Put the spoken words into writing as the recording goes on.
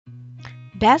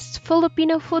Best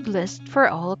Filipino food list for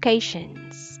all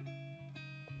occasions.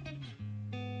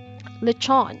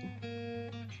 Lechon.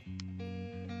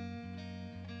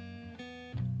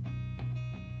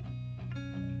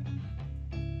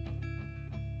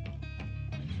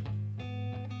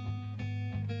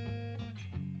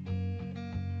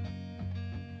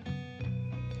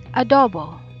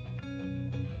 Adobo.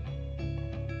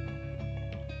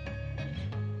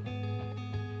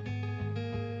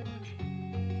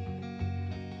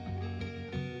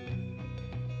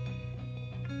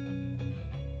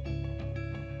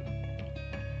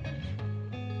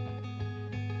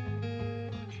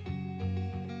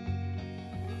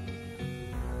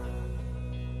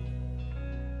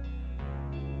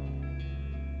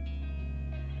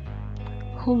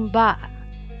 Humba.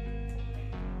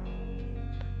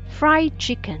 Fried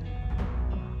chicken.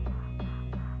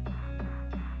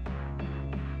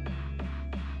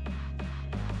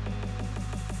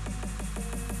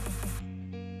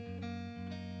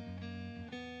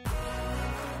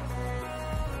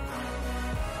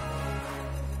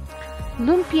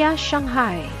 Lumpia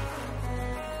Shanghai.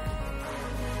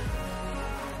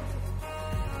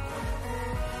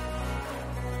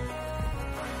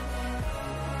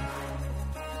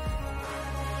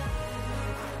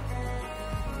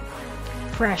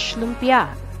 Fresh lumpia.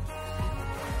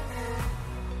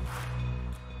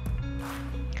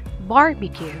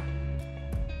 Barbecue.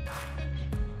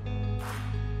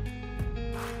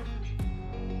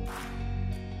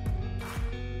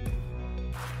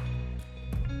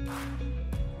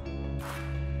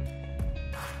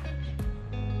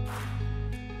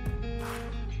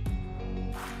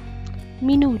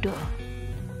 Menudo.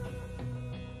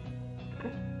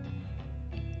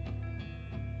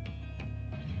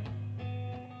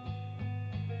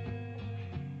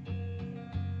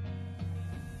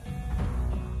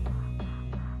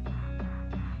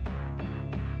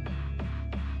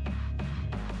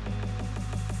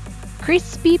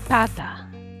 Crispy pata.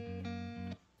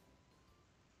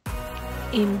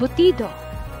 Embutido.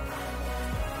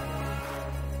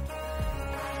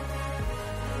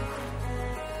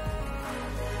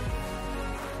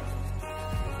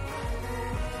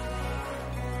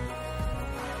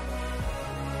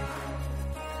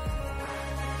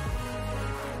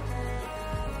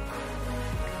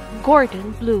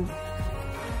 Gordon Blue.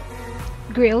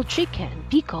 Grilled chicken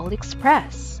pickle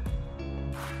express.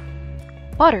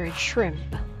 Buttered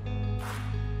shrimp.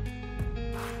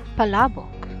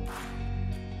 Palabok.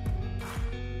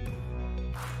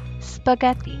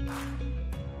 Spaghetti.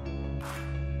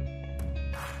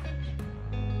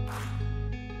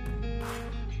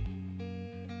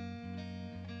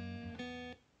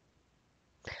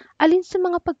 Alin sa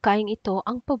mga pagkain ito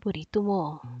ang paborito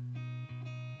mo?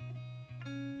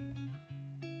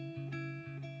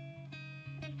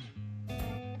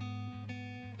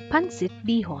 Pansit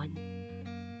bihon.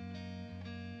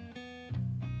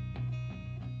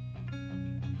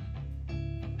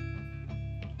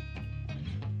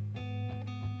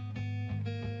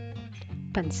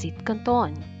 Pansit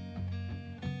Canton.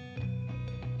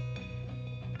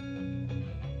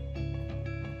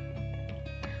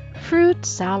 Fruit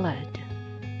salad.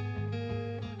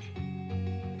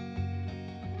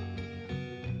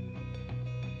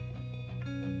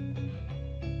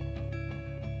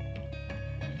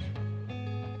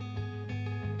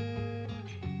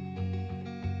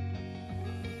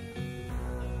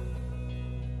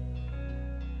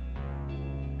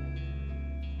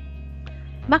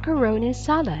 Macaroni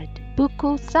salad,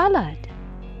 buko salad.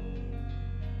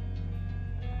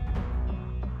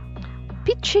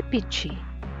 Pichi-pichi.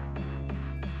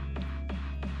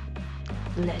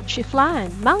 Leche flan,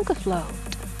 manga float.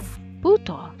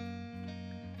 Puto.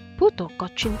 Puto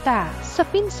kochinta,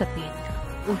 sapin-sapin.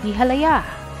 Ubi halaya.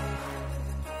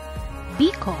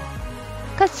 Biko.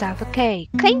 Cassava cake.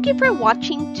 Thank you for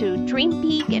watching to Dream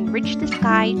Big and Reach the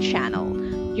Sky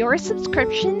channel. Your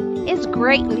subscription is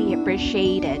greatly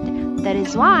appreciated. That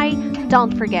is why,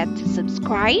 don't forget to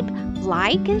subscribe,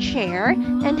 like, and share,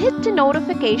 and hit the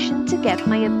notification to get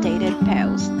my updated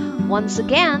posts. Once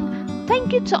again,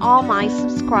 thank you to all my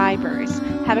subscribers.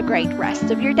 Have a great rest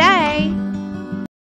of your day.